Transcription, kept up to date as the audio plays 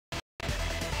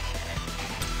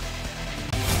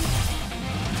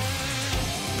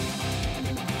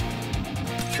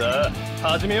さあ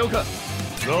始めようか。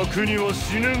楽には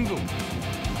死ねんぞ。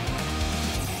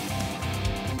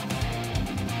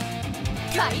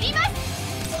参ります。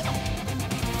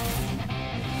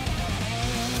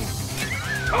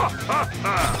はっはっ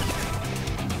は。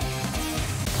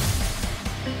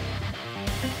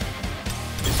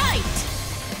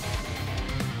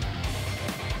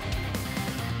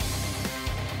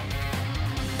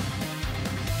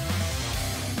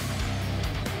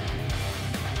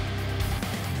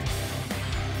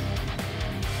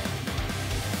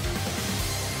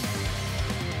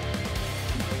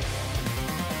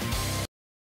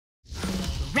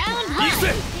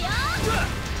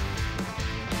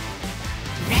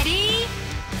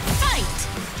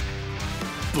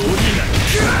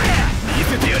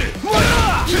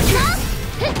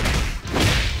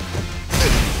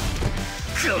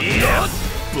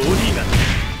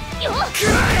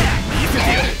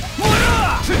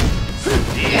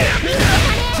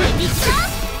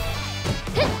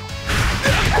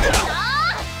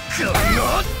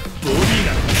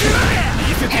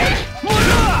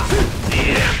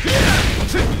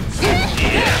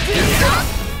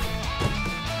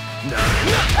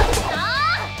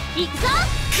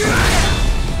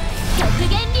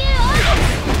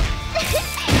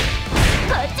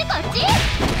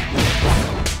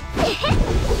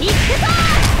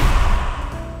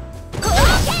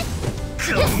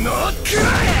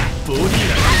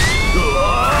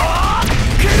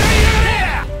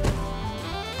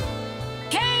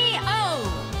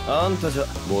あんたじゃ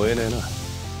燃えねえな。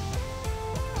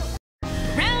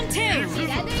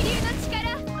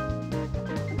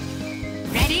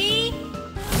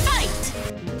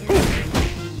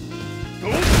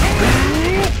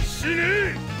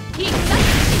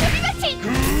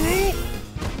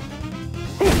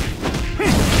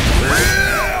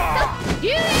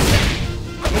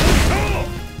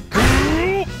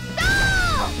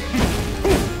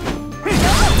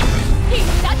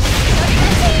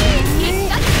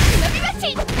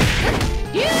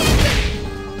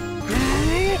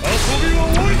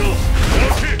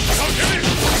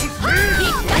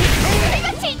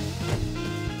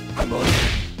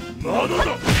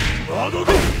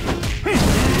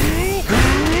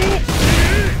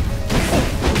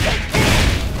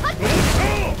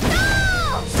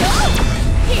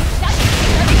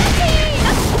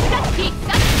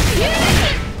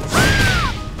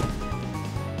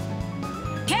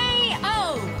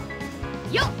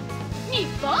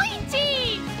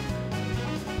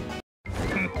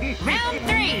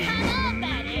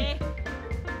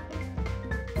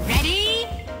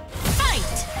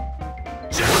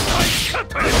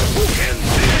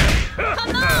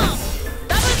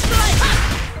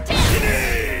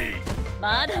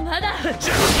まだまだ。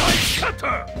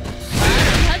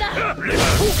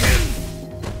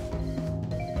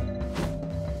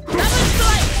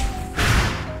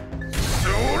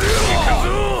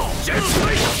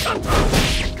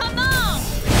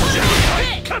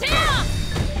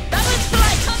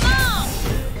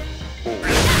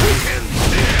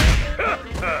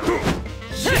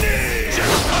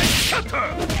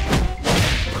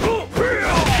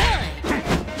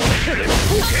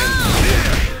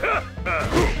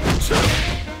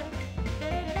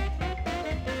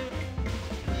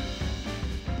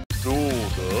どうだ、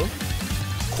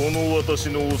この私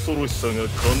の恐ろしさが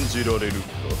感じられるか。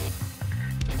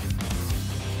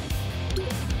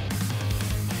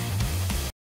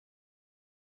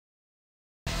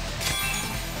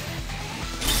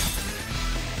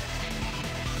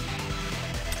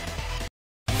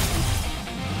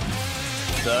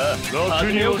さあ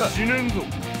楽には死ねんぞ。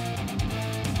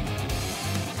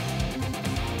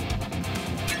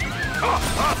はっ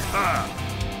はっは。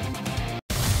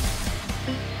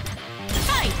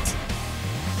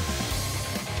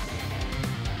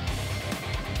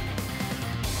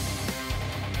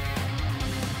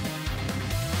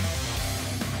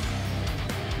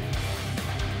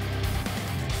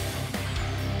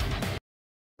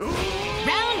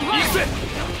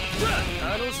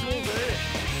楽しもうぜ。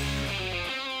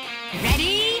レディ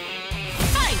ー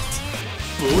ファイト。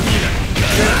ボディが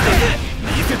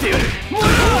見せてやる。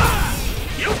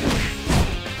よっ、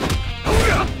ほ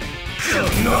ら、こ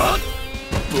の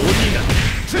ボディが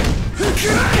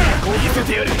見せ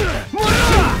てやる。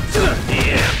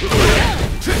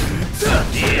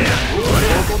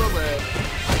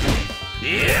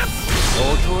お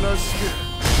となしく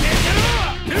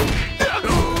寝てろ。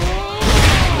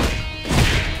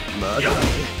まだよ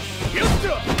っと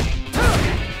こ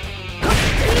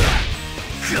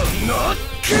の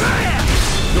くらえ。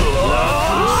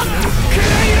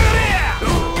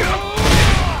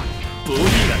ボデ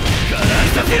ィがガラリ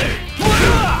させる。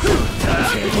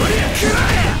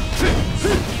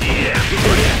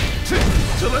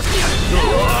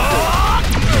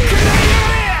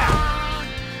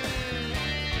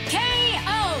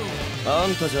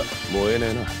あんたじゃ燃えね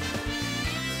えな。Round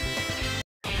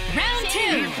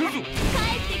 2. 帰っ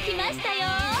てきましたよ。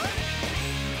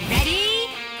Ready?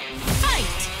 Fight!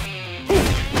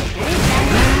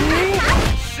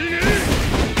 死ね。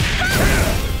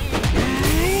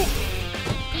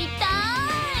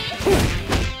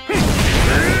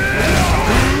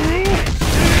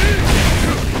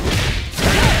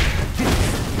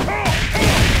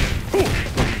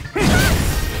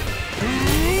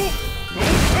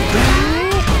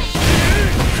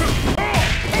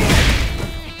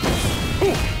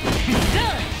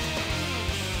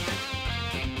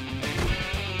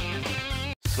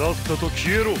さっさと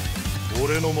消えろ、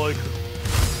俺の前から。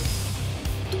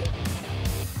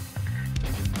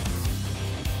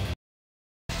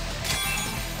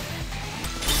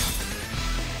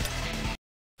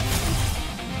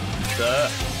さ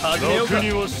あ始めようか。楽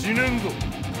には死ねんぞ。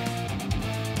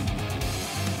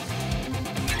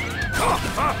はっ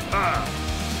はっは。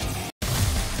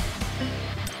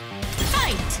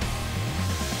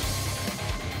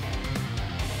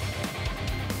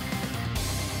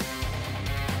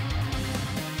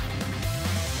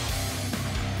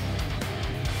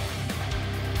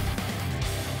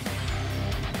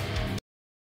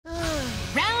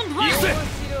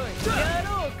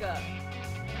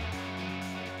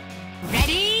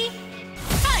Ready?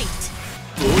 Fight!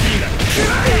 ボディが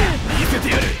見せて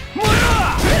やる。もら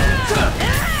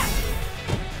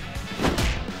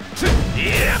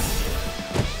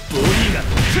ボディが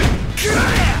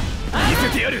見せ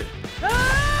てやる。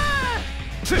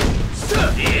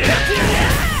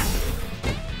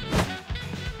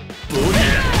ボディ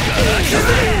が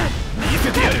見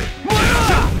せてやる。もら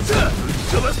ぶっ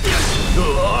飛ばしてやる。ボデ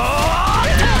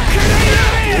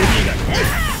ィが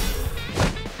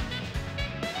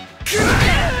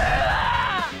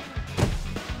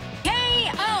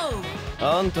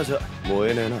あんたじゃ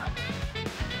燃えねえな。Round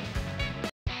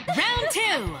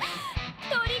 2.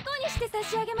 虜にして差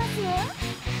し上げますよ。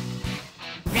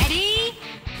Ready?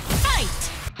 Fight!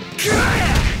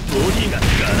 ボディがガ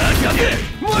ラガラで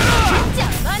もら邪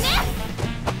魔ね。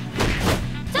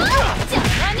邪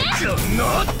魔ね。この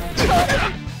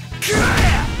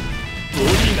ボ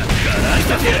ディがガラ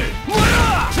ガラでもら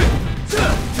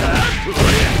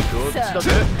こっちだぜ。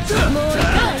もうガラ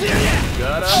ガ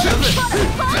ラ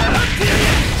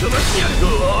飛ばしてやる。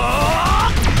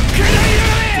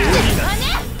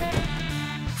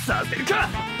させるか。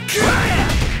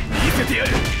見せてやる。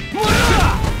もら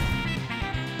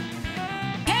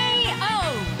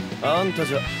あんた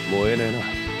じゃ燃えねえな。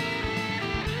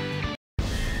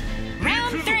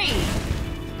Round 3.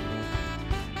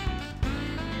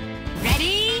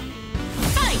 Ready?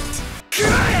 Fight!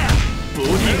 ボデ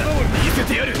ィが見せて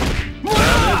やる。もらボ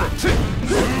デ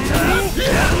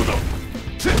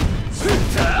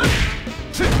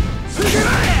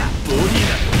ィ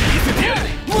が見せてやる。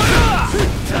もら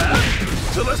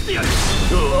飛ばしてやる。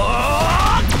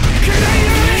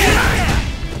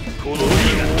このボデ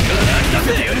ィが見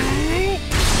せてやる。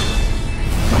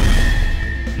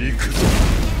行くぞ。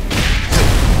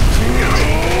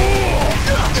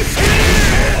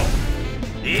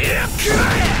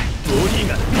ボディ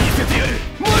が見せてやる。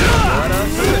もら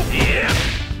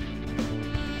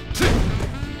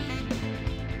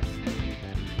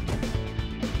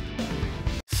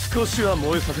少しは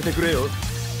燃えさせてくれよ。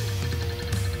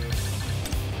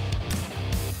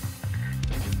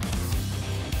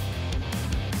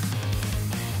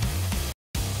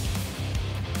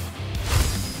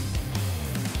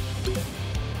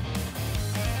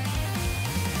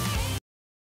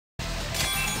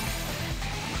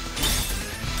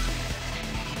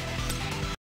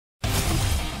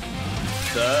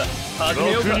さあ始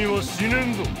めようか。楽には死ね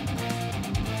んぞ。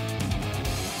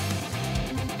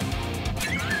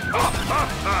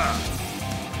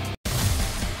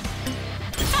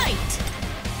Fight!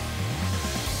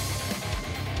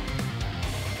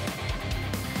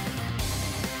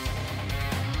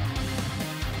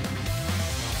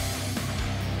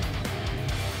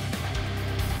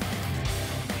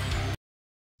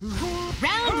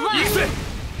 Round 1.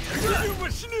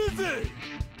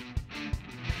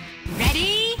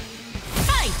 Ready?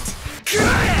 Fight!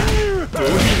 ボデ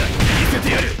ィが見せて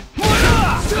やる。もら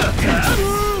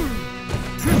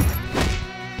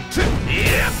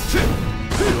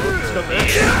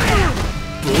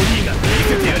ボディが見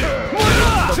せてやる。もら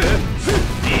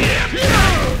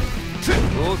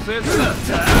どうせボデ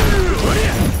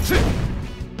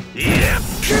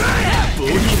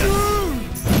ィが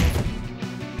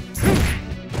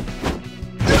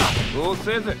どうせ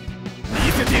ぜ見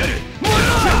せてやる。もら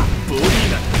ボディ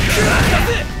がガラガラぜ。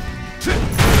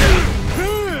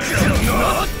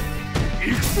行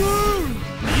くぞ。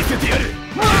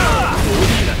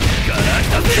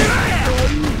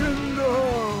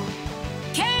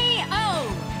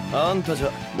たじ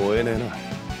ゃ燃えねえな。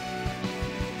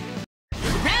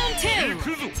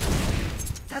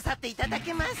刺さっていただ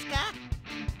けますか。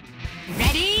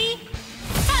Ready?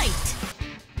 Fight!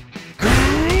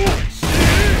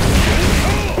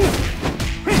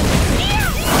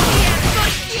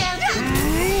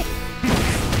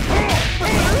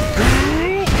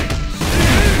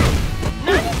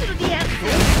 何するでやんす。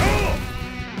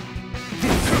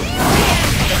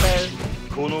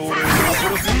この俺を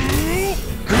殺す。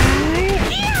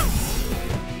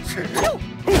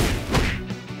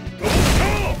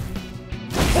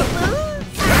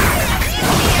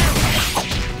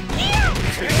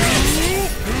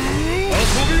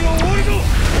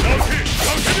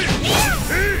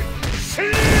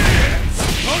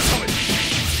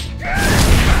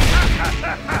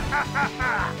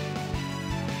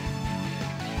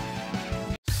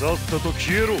さっさと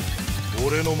消えろ、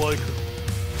俺の前から。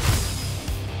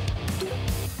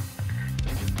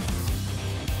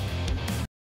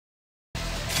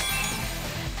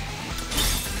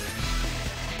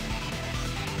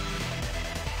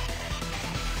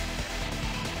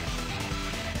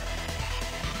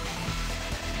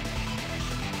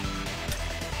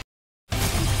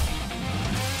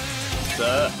さ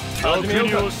あ、始めよう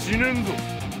か。は死ねんぞ。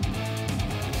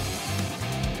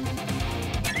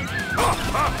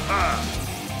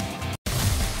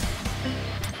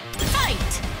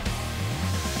Fight!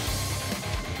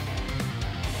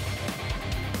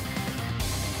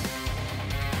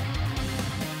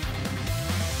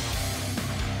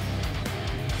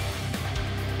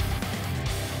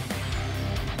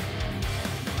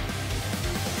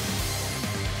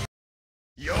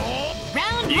 よ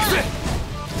Round ー、行くぜ。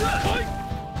 1!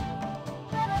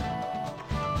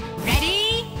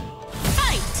 Ready?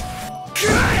 Fight!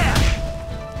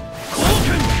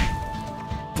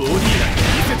 ボディーだ、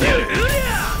見せてやる。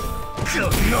こ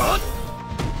んな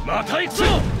また行くぞ。ボ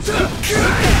デ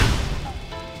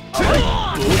ィ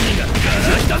ーがガ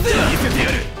ラしたぜ、見せてや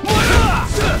る。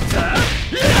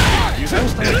油断し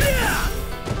たよ。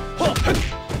こ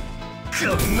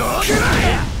んなボディ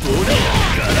ー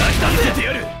がガラしたぜ、見せてや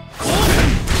る。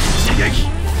刺激。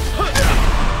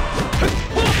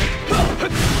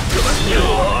よ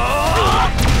ー、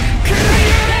ボ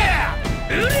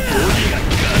ディーがガ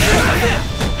ラしたぜ。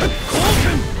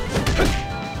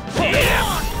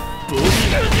ボディ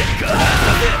ーがガラし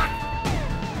たぜ。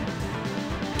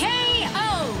 KO!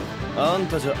 あん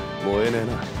たじゃ燃えねえ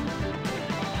な。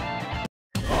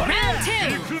 Round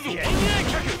 2!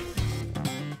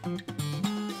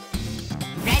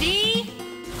 Ready?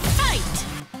 Fight!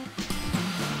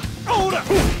 ほら。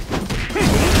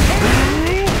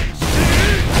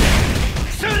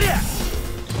そりゃ。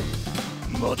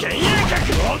もうけんやか。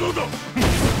どうぞ。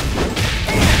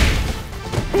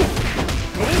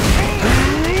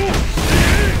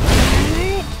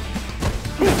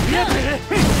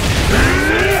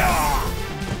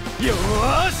よ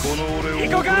ーし、この俺を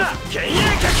行こうか。剣や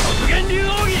か極限流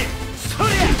奥義。そり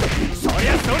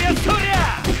ゃ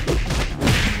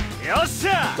よっし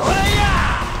ゃ、どれや。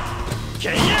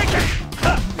剣やか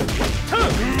はっと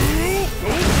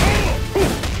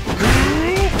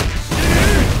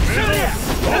そりゃ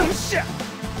よっしゃ、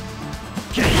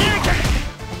剣やか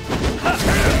はっ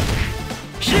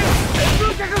ひっ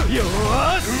よ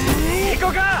ーし、行こ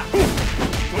うか。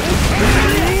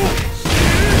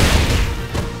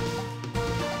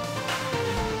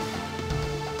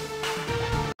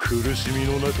苦しみ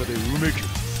の中でうめけ。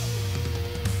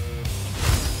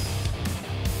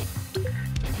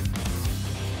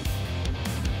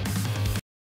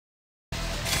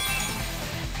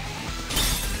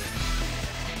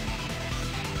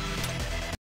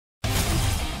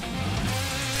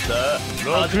さ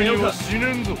あ、楽には死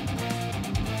ねんぞ。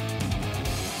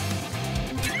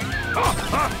はっ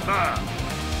はっは。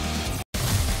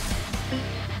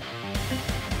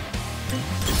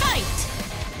Fight!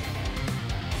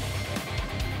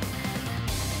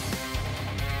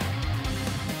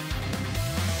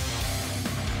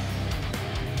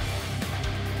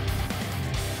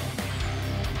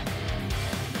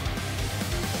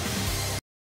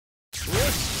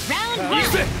 行く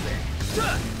ぜ。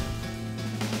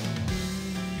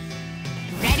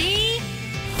 Ready?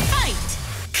 Fight!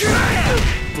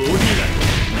 ボディーが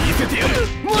見せてやる。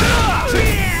ボディ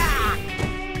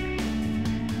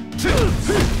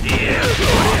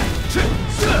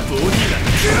ーが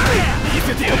見せ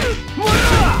てやる。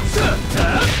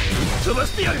飛ばし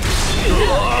てやる。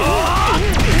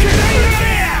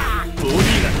ボディ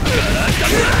ーがガラスだ。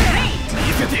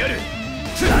見せてやる。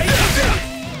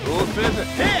オープン。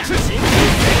新世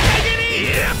界蹴り。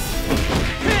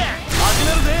始め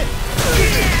るぜ。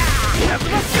100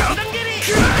のガーダン蹴り。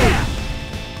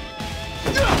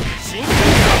深海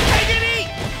海蹴り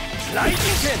雷神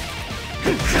剣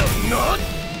この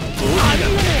ボディが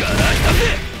ガラガラ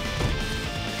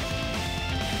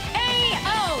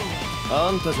あ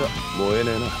んたじゃ燃え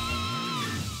ねえな。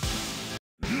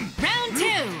Round 2.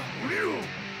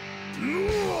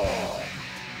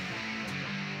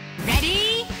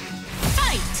 Ready?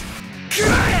 Fight!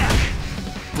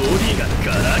 ボディが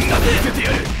ガラガラ見せてや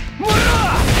る。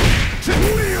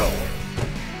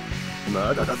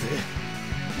まだだぜ。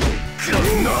このボ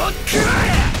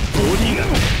ディが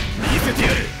見せてや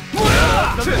る。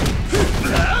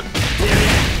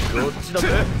こっちだぜ。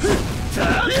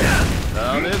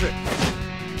ダメぜ。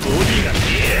ボディが見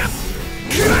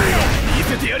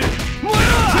せてやる。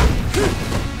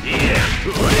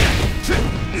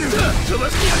飛ば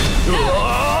してやる。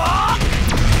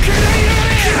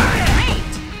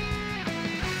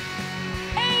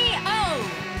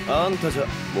あんたじゃ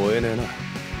燃えねえな。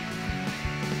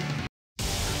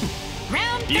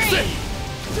Round 3.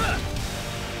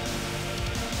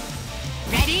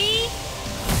 Ready?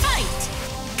 Fight!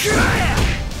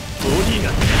 ボディが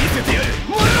見せてやる。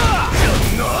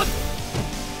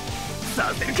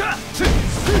させるか。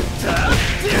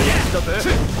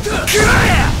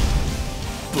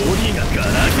ボディがガラ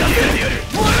ガラ見せてやる。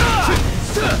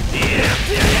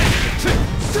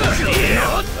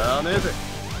ダメぜ。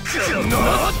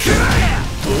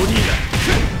ボディが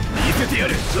見せてや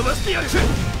る。飛ばしてやる。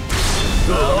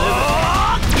ダ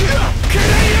メぜ。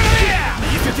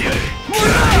見せてやる。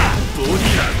ボディがボデ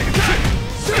ィが見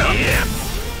せ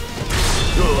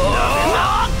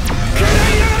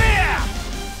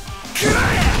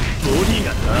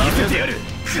てやる。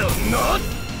この見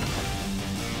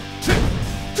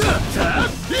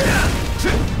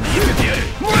せてやる。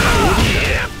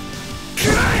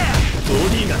ボ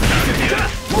ディが見せてやる。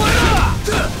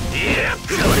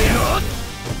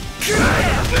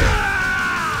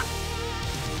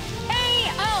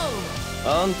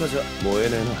あんたじゃ燃え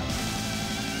ねえな。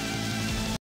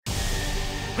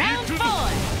Round 4.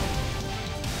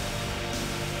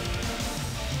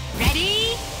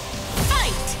 Ready?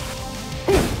 Fight!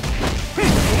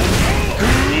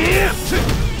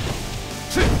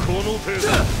 この程度。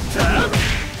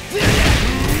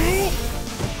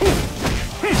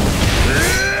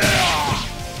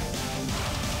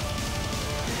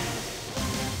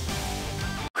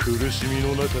苦しみの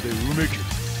中でうめけ。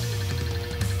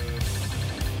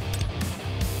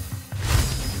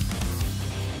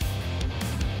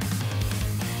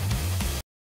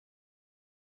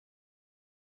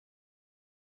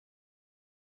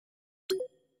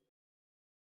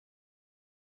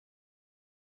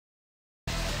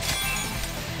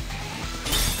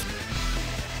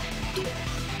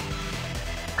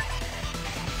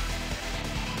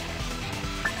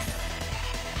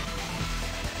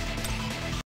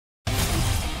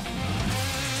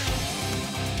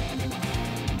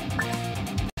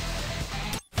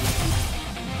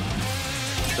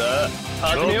さあ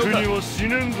始めようか。楽には死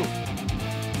ねんぞ。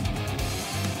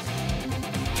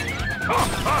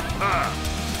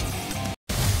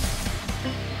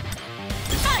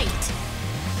Fight!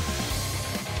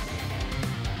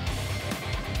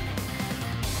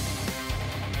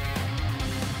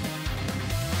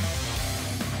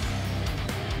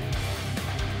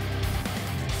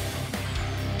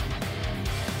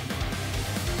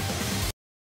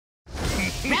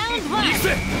 Round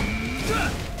 1.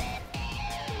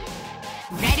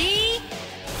 Ready?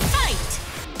 Fight!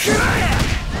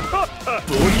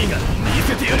 ボディが見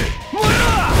せてやる。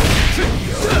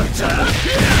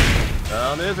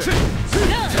ダメぜ。ボデ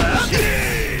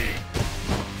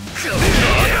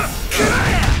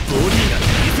ィが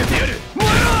見せてやる。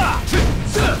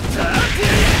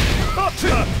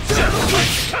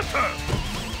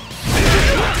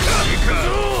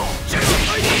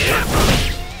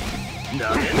な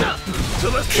めんな。飛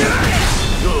ばしてやる。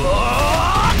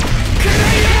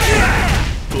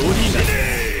ボディが見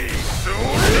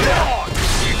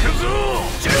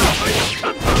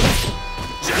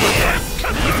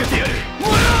せてやる。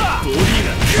ボディが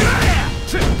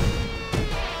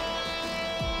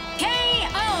KO!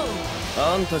 あ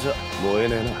んたじゃ燃え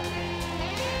ねえな。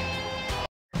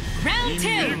Round 2. 全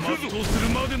うする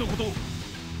までのこと。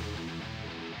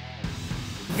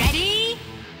 Ready?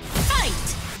 Fight!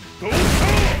 どうした。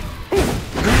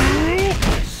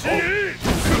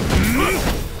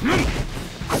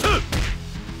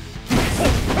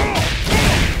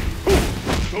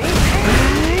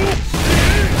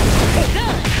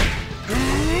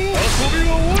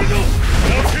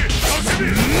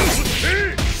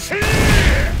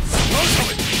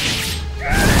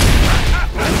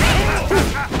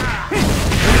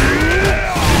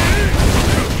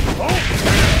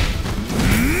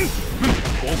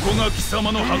こが貴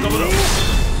様の墓場だ。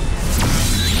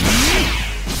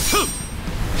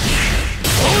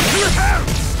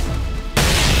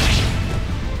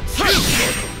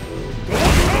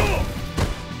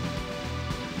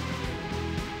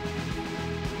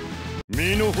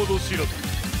身の程知ら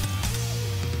ず。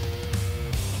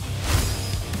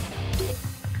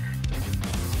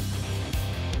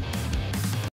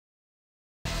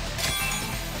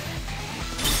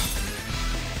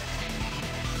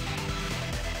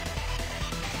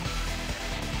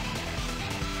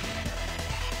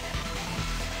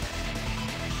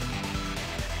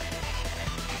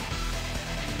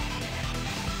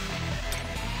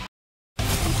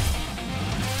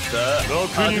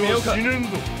楽には死ねんぞ。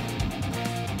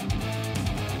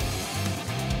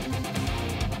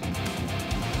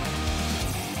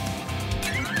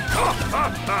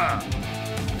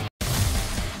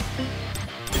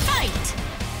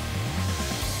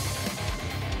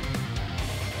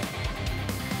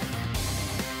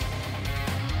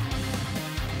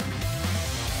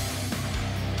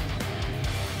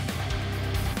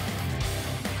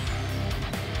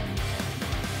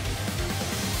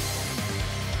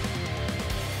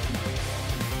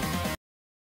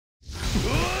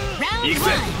行く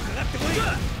ぜ。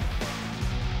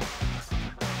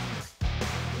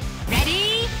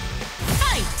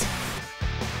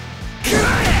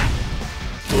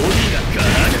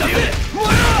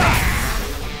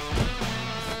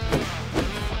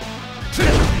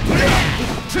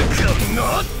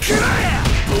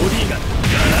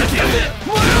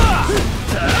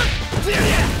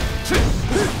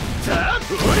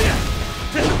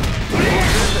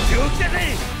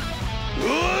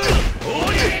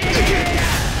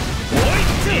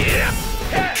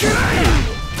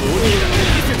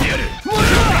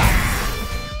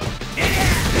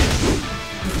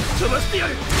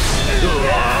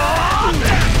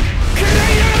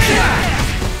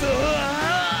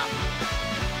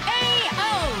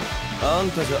あん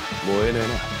たじゃ燃えねえな。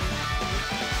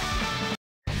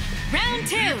Round 2.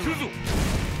 行くぞ。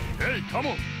ヘイ、カ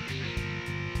モン。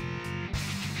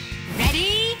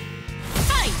Ready?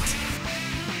 Fight!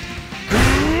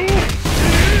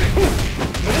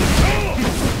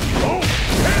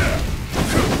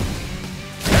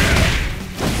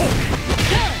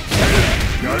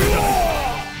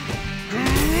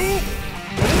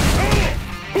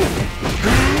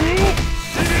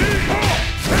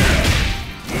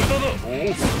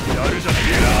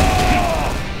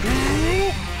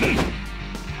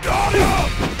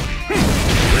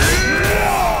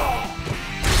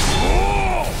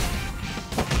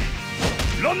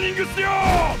ランニングしよう。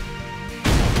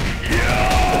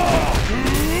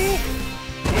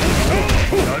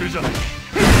やるじゃない。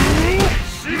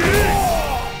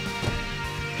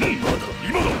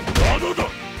今だ、まだだ。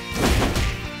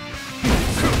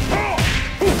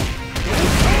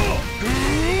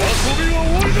遊びは終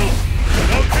わりだ。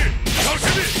叫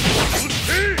べ、そして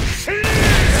死ね。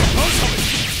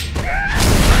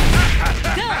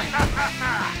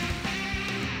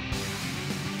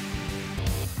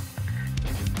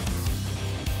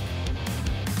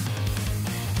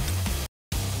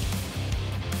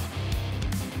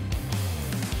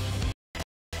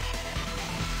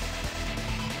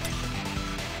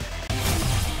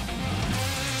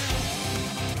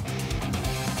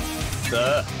さ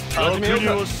あ、始めようか。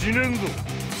楽には死ねんぞ。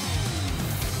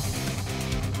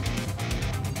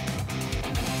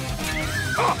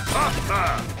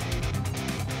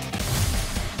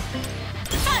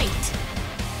Fight!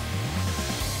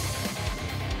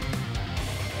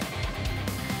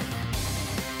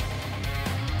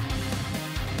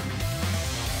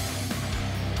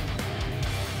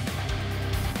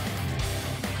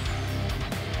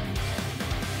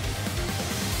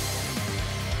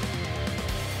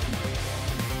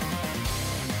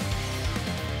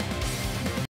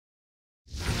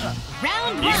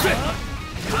 Round 1.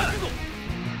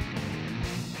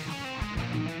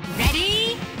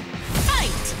 Ready?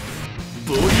 Fight!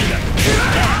 ボディが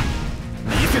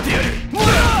見せてやる。ボデ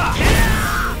ィ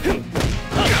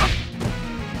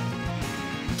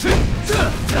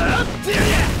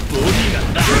が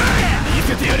見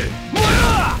せてやる。まだ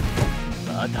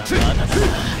まだだ。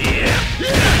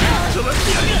飛ばし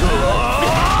てやる。ボ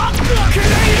デ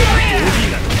ィ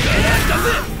がガラスだぜ。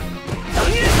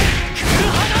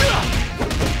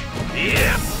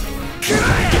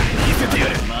見せてや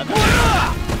る。まだ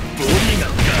ボディが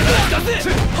ガラスだぜ。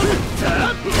ガラ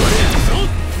スだぜ。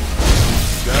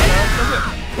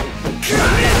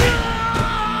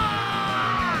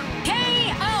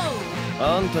KO! あ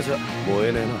んたじゃ燃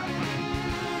えねえな。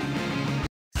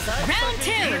Round 2.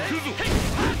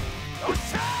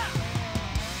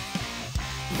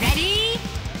 Ready?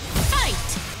 Fight!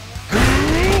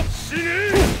 死ね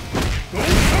えど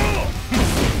うか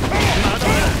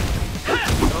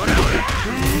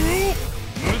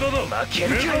無駄だ負ける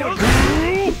かよ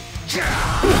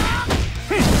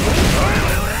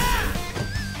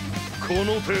こ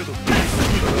の程度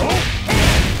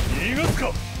逃がす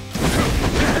か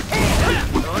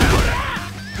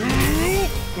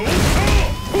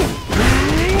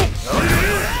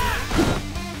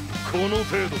この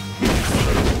程度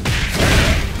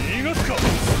逃がすか遊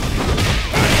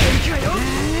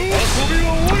びは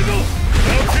終わりだ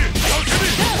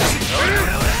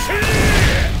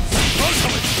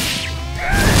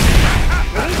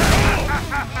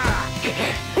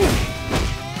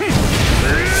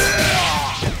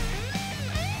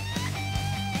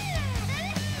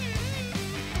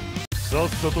さっ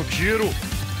さと消えろ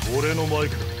俺のマイ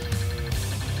クだ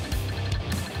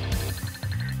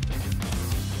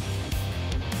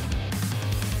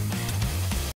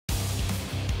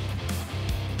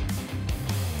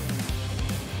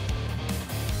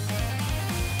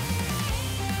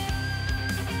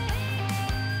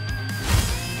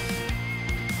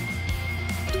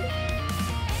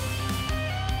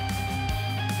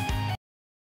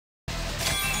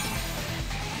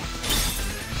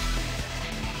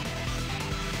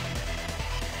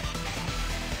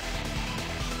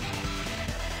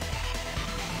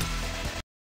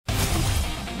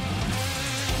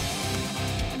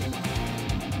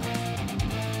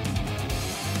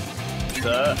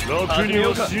さあ楽に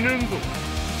は死ねんぞ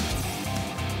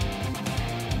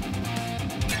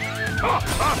はっ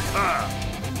はっは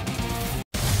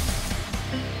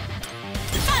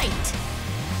Fight!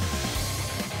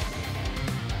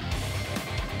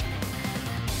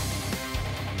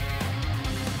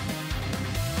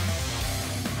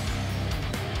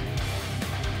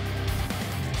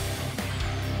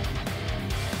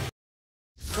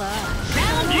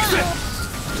 Round 1!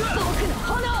 僕の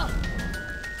炎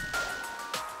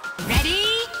Ready?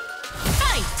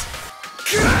 Fight!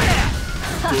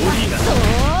 ボディがこ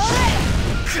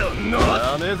んな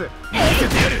ダメぜ見せ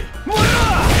てやるもら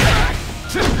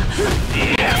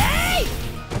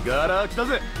ガラ空きだ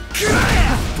ぜ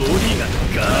ボディが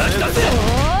ガラ空きだぜ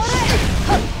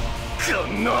こ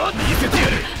んな見せてや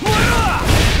るもら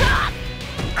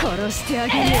殺してあ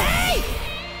げるよ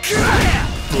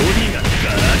ボディがガ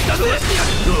ラ空きだぜボディ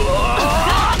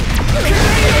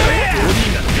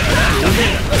がガラ空きだぜ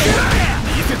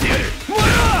見せてやるもら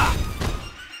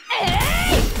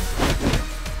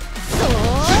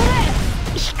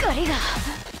光が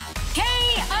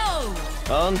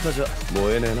KO! あんたじゃ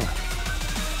燃えねえな Round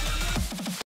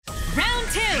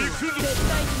 2! 絶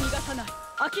対に逃がさない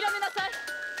諦めなさい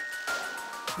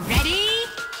Ready?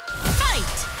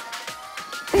 Fight!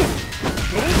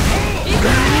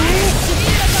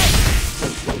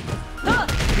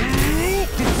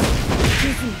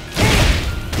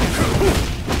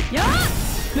 やあ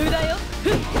無駄よ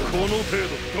この程度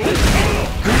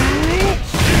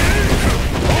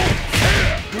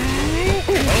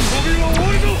遊びは終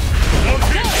わりだ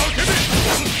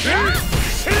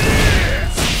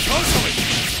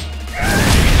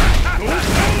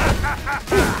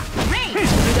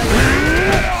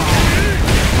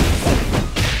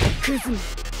クズめ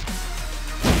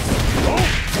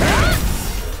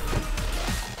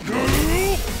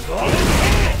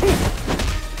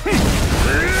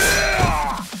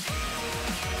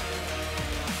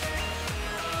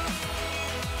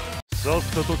さっ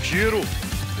さと消えろ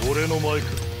俺のマイク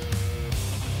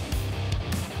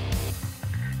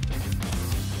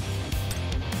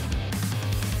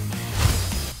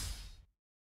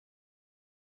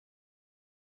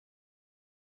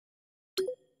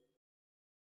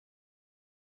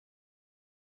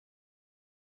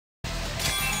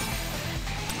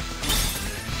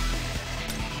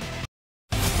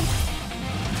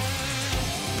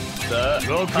だ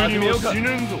さあ楽には死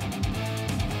ねんぞ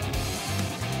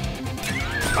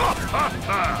はっはっ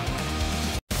は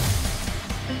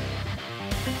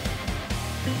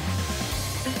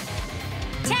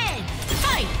 10!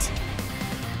 Fight!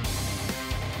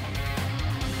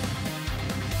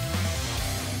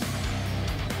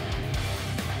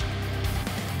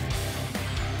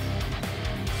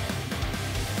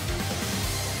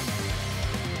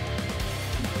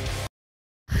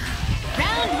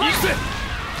 Round 1!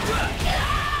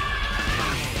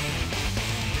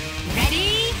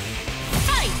 Ready?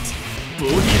 Fight! ボ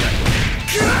ディだ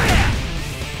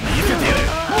見せてやる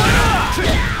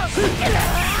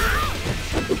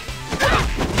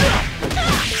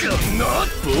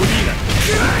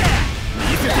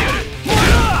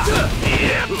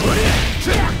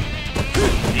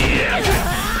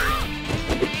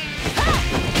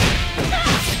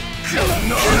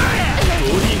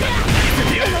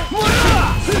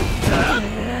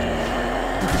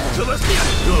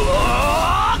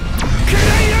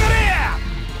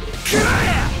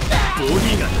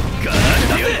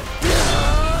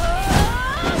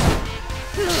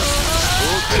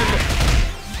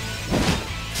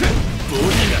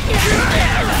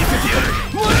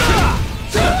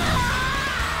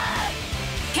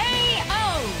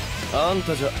ん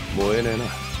たじゃ燃えねえな。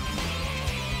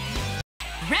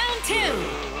Round 2.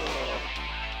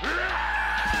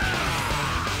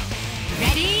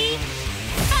 Ready?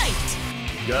 Fight!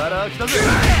 ガラ来たぜ。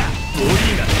ボデ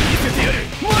ィが見せてやる。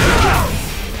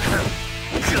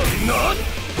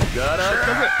ガラ来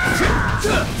たぜ。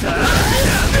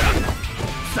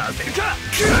させるか。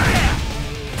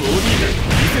ボディが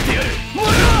見せてやる。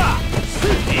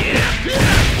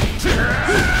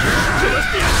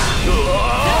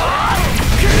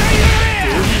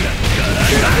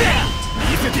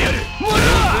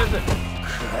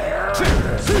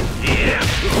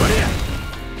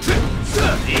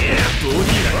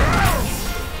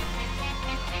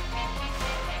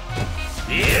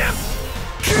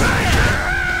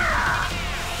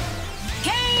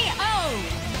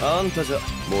あんたじゃ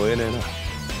燃えねえな。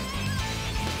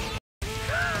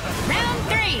Round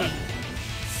 3.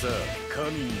 さあ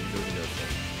神に挑みなさ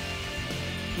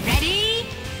い。 Ready?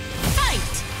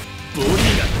 Fight! ボディ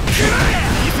が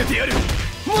見せてやる。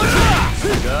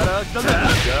ガラ来たぜ。ガ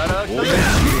ラ来たぜ。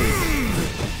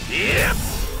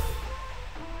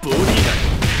ボディが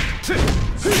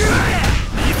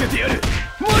見せてやる。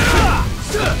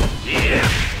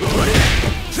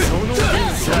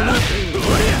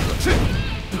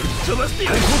飛ばして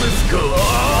やる。ここですか。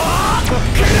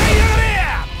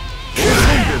遅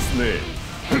いですね。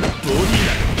ボディが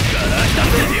ガラ出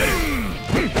せてやる。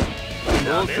ダ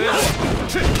メだ。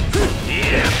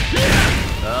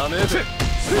ダメだ。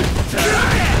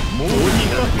ボディ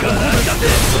がガラ出せ。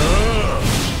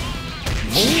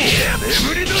もう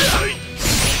眠りなさい。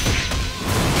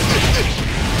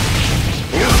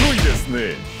遅いですね。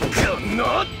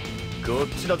こっ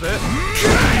ちだぜ。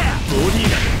ボディが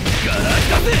ガラ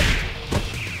出せ。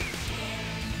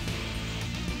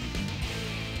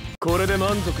これで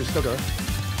満足したか。